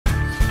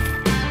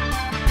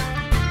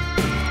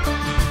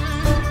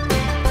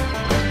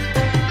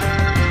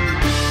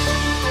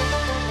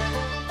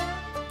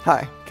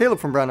Hi, Caleb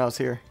from Brownells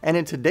here, and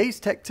in today's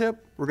tech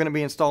tip, we're going to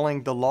be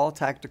installing the LAW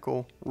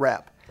Tactical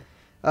RAP.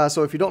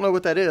 So if you don't know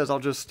what that is, I'll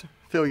just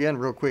fill you in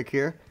real quick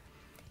here.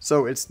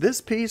 So it's this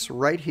piece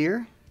right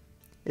here.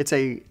 It's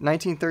a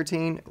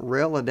 1913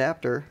 rail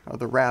adapter, or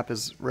the RAP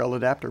is rail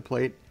adapter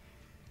plate,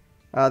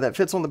 that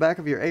fits on the back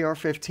of your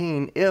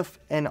AR-15 if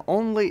and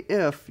only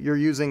if you're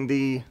using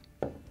the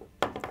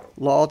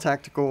LAW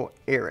Tactical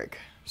ARIC.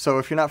 So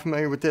if you're not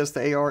familiar with this,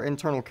 the AR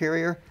internal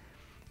carrier,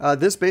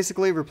 this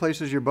basically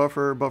replaces your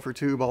buffer, buffer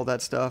tube, all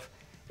that stuff.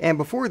 And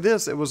before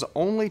this, it was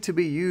only to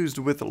be used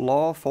with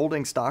LAW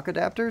folding stock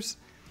adapters.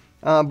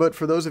 But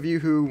for those of you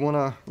who want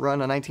to run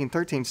a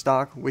 1913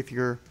 stock with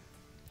your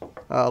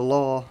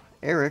LAW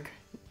ARIC,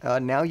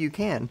 now you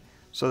can.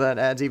 So that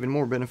adds even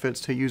more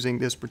benefits to using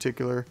this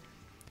particular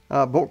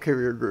bolt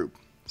carrier group.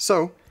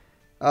 So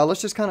let's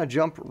just kind of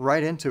jump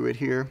right into it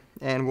here,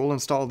 and we'll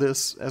install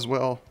this as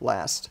well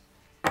last.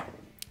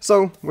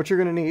 So what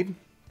you're going to need,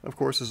 of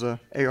course, is a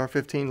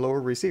AR-15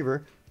 lower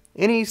receiver.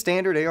 Any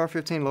standard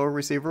AR-15 lower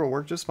receiver will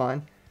work just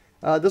fine.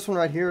 This one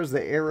right here is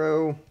the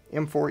Arrow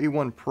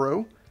M4E1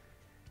 Pro.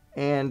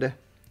 And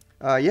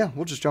yeah,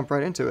 we'll just jump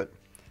right into it.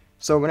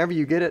 So whenever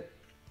you get it,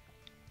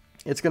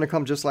 it's going to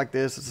come just like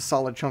this. It's a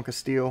solid chunk of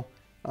steel,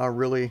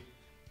 really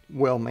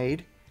well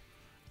made.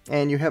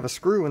 And you have a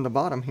screw in the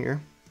bottom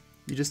here.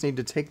 You just need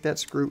to take that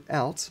screw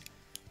out.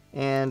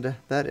 And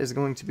that is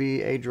going to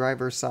be a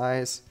driver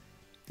size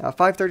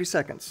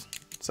 5/32.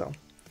 So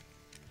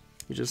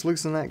you just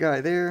loosen that guy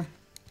there.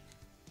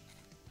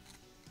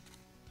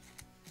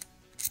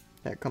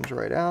 That comes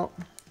right out.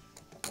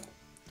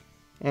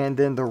 And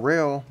then the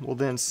rail will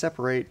then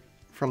separate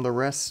from the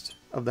rest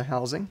of the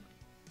housing.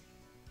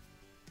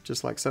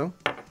 Just like so.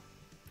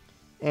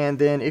 And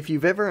then if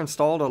you've ever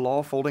installed a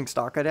LAW folding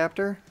stock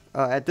adapter,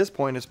 at this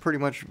point it's pretty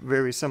much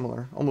very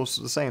similar,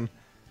 almost the same.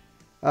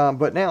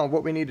 But now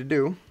what we need to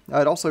do,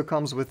 it also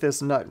comes with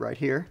this nut right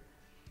here.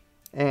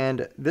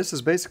 And this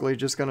is basically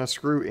just going to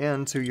screw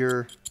into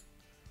your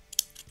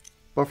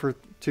buffer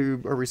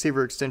tube or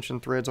receiver extension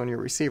threads on your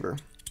receiver.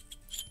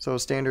 So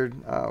standard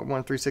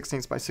 1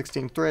 3/16 by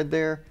 16 thread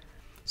there.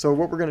 So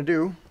what we're going to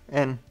do,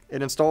 and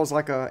it installs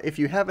like a, if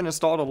you haven't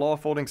installed a LAW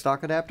folding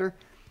stock adapter,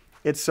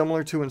 it's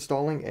similar to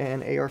installing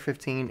an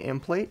AR-15 M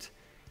plate.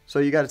 So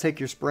you got to take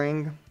your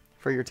spring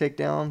for your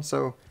takedown.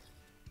 So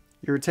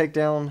your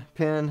takedown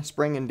pin,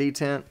 spring, and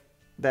detent,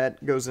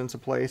 that goes into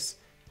place.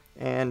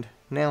 And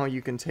now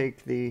you can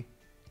take the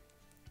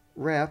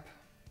RAP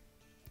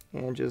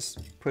and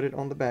just put it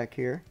on the back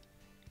here,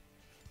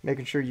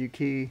 making sure you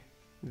key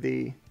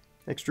the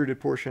extruded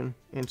portion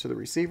into the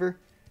receiver,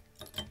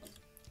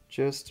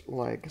 just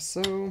like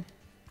so.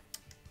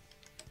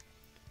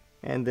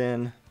 And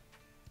then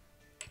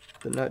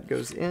the nut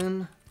goes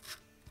in,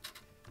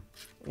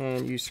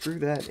 and you screw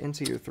that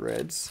into your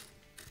threads.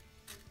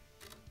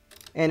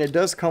 And it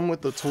does come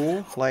with the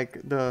tool, like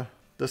the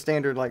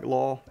standard like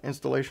LAW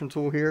installation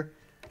tool here.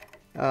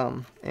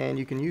 And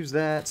you can use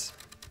that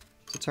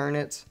to turn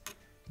it,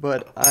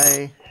 but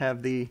I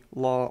have the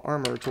LAW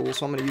armor tool,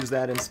 so I'm going to use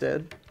that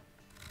instead.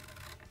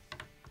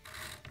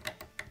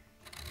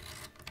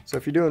 So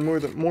if you're doing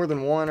more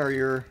than one, or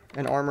you're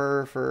an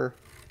armorer for,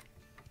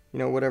 you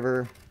know,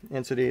 whatever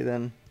entity,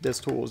 then this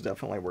tool is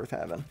definitely worth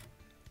having.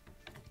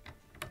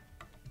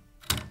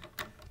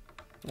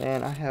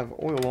 And I have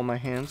oil on my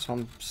hands, so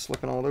I'm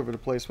slipping all over the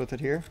place with it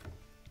here.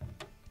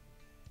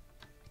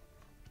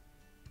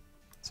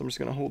 So I'm just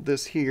going to hold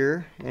this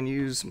here and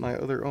use my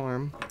other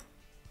arm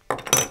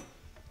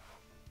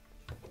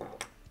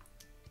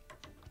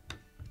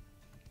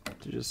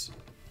to just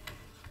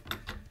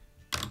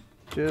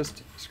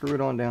screw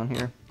it on down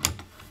here.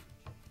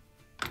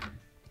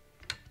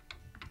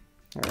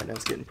 Alright,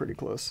 that's getting pretty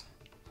close.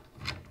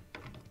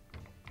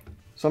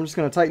 So I'm just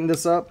going to tighten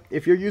this up.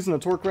 If you're using a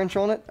torque wrench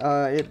on it,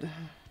 it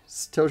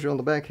tells you on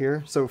the back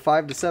here. So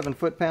 5 to 7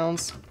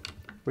 foot-pounds,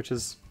 which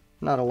is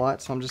not a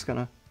lot. So I'm just going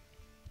to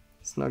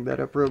snug that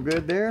up real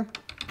good there.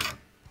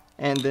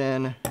 And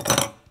then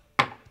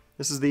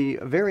this is the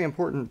very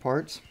important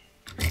part.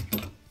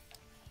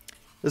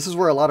 This is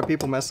where a lot of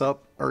people mess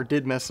up, or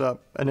did mess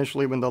up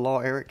initially when the LAW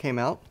ARIC came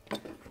out.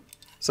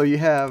 So you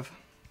have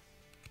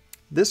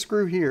this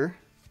screw here,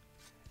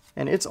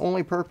 and its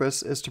only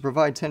purpose is to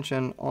provide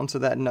tension onto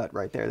that nut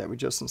right there that we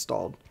just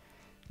installed.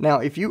 Now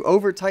if you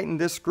over tighten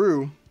this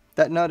screw,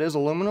 that nut is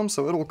aluminum,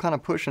 so it'll kind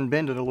of push and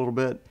bend it a little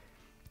bit,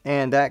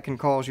 and that can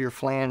cause your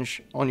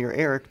flange on your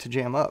ARIC to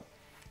jam up.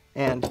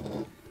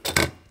 And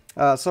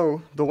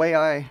so the way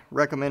I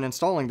recommend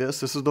installing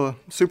this is the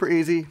super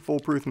easy,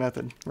 foolproof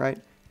method,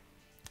 right?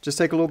 Just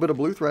take a little bit of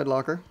blue thread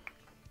locker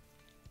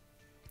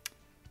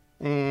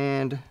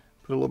and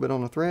put a little bit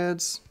on the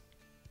threads.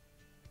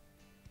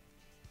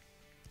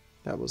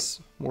 That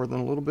was more than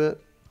a little bit.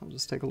 I'll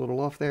just take a little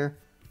off there.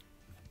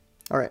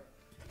 All right.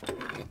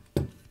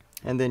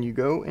 And then you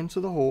go into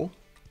the hole.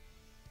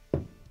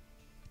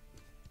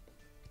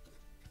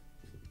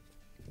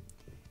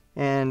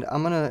 And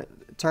I'm going to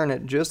turn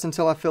it just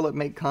until I feel it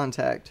make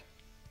contact.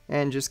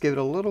 And just give it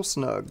a little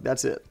snug.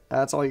 That's it.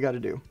 That's all you got to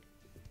do.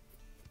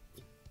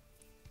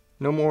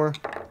 No more,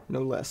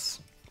 no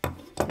less.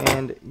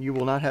 And you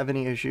will not have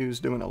any issues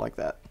doing it like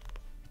that.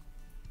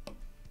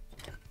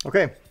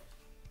 Okay.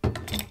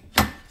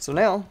 So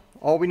now,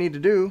 all we need to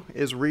do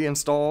is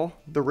reinstall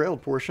the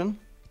railed portion.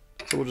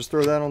 So we'll just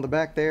throw that on the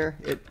back there.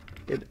 It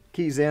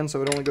keys in,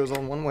 so it only goes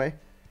on one way.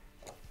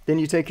 Then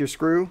you take your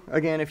screw.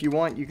 Again, if you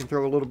want, you can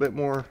throw a little bit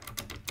more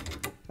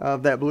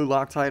of that blue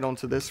Loctite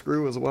onto this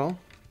screw as well.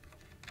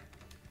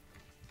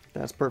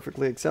 That's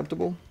perfectly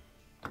acceptable.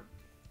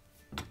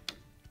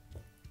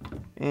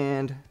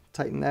 And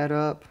tighten that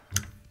up.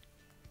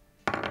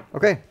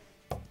 Okay,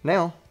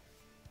 now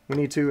we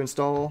need to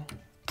install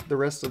the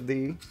rest of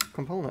the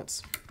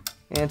components.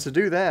 And to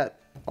do that,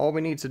 all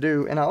we need to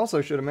do, and I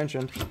also should have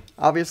mentioned,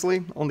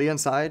 obviously on the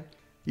inside,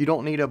 you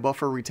don't need a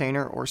buffer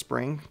retainer or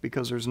spring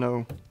because there's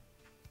no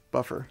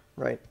buffer,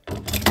 right?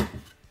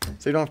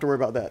 So you don't have to worry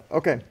about that.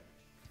 Okay.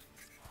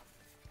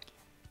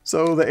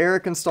 So the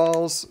ARIC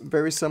installs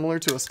very similar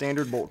to a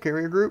standard bolt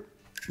carrier group.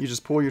 You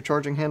just pull your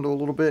charging handle a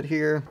little bit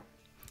here.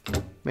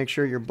 Make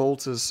sure your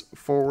bolts is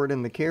forward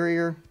in the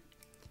carrier.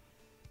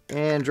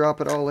 And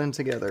drop it all in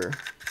together.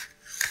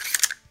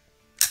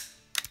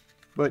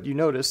 But you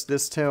notice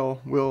this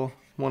tail will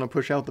want to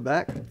push out the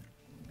back.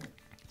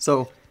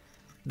 So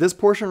this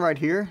portion right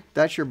here,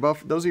 that's your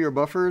those are your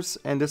buffers,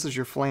 and this is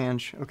your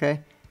flange, okay?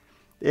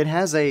 It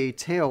has a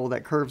tail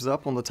that curves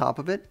up on the top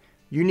of it.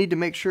 You need to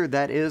make sure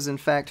that is in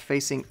fact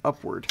facing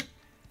upward.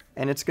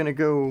 And it's going to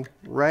go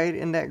right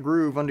in that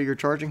groove under your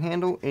charging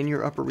handle in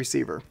your upper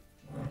receiver.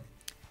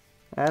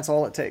 That's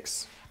all it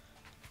takes.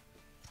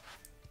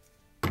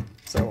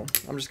 So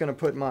I'm just going to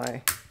put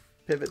my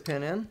pivot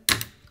pin in.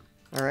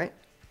 Alright.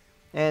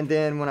 And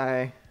then when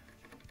I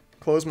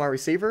close my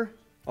receiver,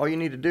 all you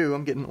need to do,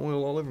 I'm getting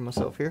oil all over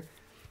myself here.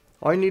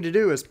 All you need to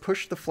do is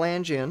push the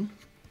flange in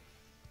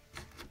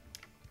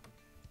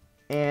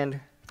and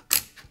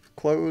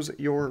close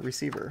your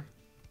receiver.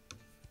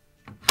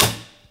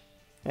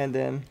 And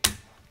then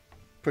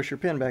push your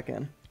pin back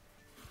in.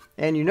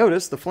 And you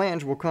notice the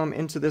flange will come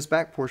into this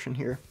back portion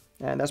here.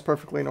 And that's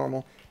perfectly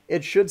normal.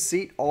 It should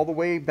seat all the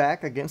way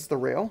back against the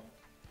rail.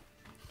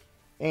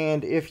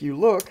 And if you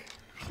look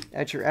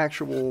at your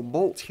actual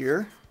bolt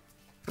here,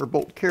 or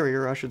bolt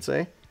carrier I should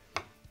say,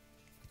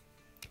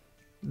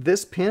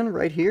 this pin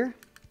right here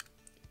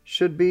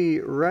should be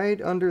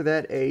right under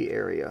that A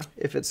area.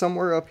 If it's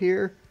somewhere up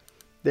here,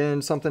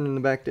 then something in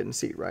the back didn't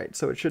seat right.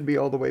 So it should be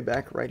all the way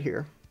back right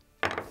here.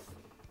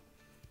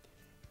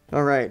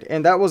 Alright,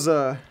 and that was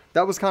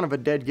kind of a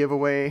dead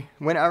giveaway.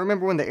 I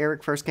remember when the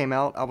ARIC first came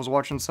out, I was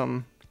watching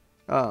some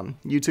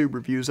YouTube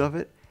reviews of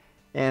it.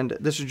 And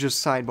this is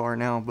just sidebar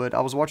now, but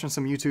I was watching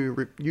some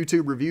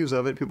YouTube reviews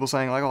of it, people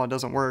saying like, oh, it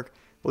doesn't work.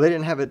 Well, they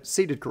didn't have it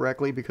seated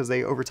correctly because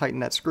they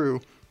over-tightened that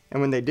screw. And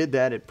when they did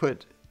that, it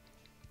put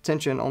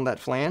tension on that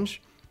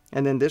flange.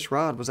 And then this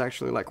rod was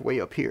actually like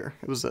way up here.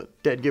 It was a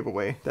dead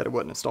giveaway that it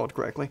wasn't installed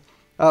correctly.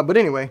 But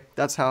anyway,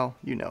 that's how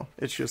you know.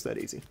 It's just that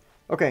easy.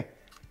 Okay.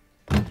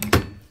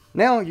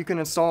 Now you can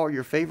install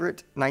your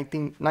favorite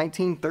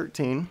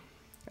 1913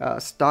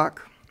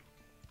 stock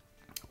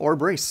or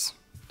brace.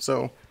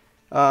 So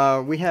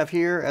we have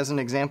here as an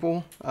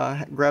example,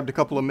 grabbed a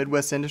couple of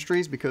Midwest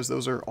Industries because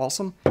those are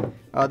awesome.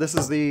 This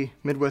is the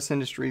Midwest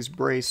Industries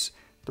brace.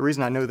 The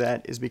reason I know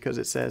that is because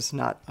it says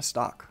not a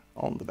stock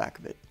on the back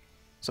of it.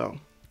 So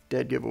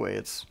dead giveaway,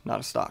 it's not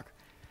a stock.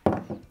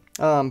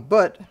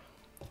 But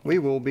we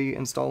will be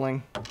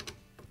installing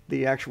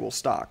the actual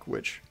stock,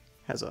 which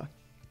has a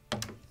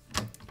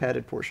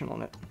padded portion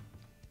on it.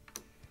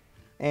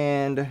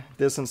 And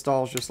this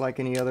installs just like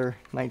any other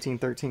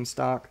 1913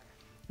 stock.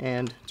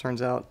 And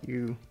turns out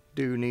you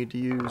do need to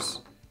use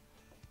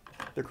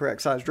the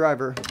correct size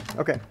driver.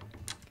 Okay.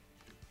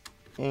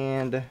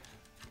 And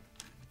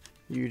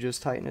you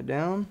just tighten it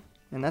down,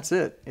 and that's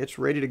it. It's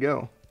ready to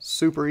go.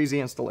 Super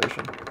easy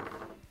installation.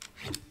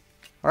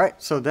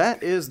 Alright, so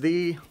that is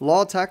the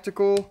LAW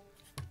Tactical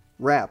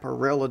RAP, or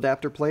rail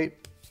adapter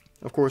plate.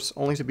 Of course,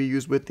 only to be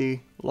used with the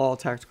LAW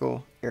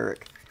Tactical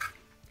ARIC.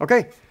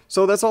 Okay,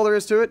 so that's all there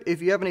is to it.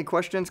 If you have any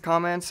questions,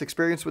 comments,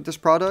 experience with this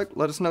product,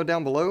 let us know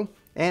down below.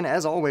 And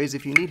as always,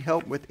 if you need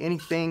help with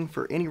anything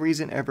for any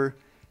reason ever,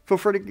 feel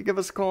free to give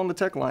us a call on the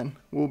tech line.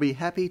 We'll be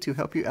happy to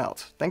help you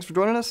out. Thanks for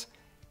joining us,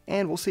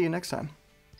 and we'll see you next time.